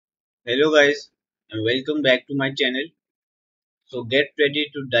Hello guys and welcome back to my channel. So get ready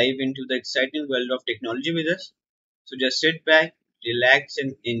to dive into the exciting world of technology with us. So just sit back, relax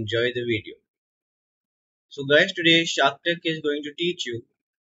and enjoy the video. So guys, today Shark Tech is going to teach you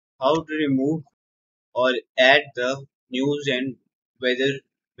how to remove or add the news and weather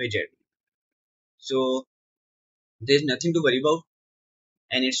widget. So there's nothing to worry about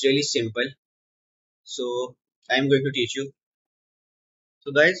and it's really simple. So I'm going to teach you.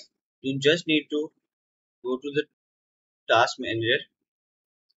 So guys, you just need to go to the task manager,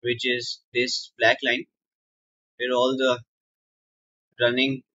 which is this black line where all the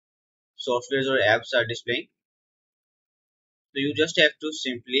running softwares or apps are displaying. So you just have to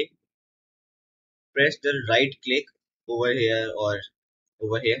simply press the right click over here or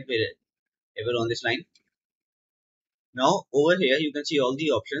over here, wherever on this line. Now over here you can see all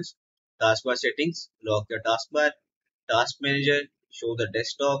the options: taskbar settings, lock the taskbar, task manager, show the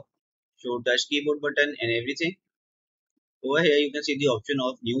desktop, show touch keyboard button and everything. Over here you can see the option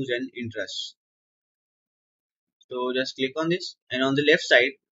of news and interests. So just click on this, and on the left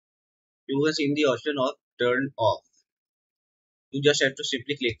side you will see the option of turn off. You just have to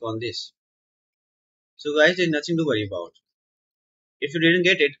simply click on this. So guys, there's nothing to worry about. If you didn't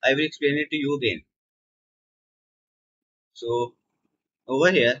get it, I will explain it to you again. So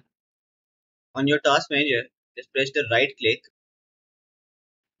over here on your task manager, just press the right click,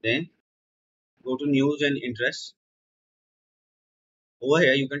 then go to news and interests. Over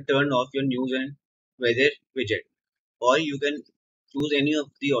here you can turn off your news and weather widget, or you can choose any of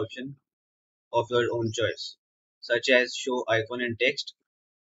the option of your own choice, such as show icon and text,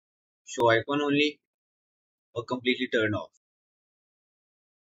 show icon only, or completely turn off.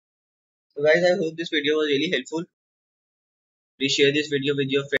 So guys, I hope this video was really helpful. Please share this video with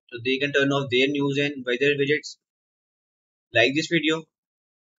your friends so they can turn off their news and weather widgets. Like this video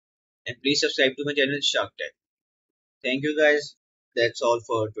and please subscribe to my channel Shark Tech. Thank you guys. That's all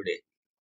for today.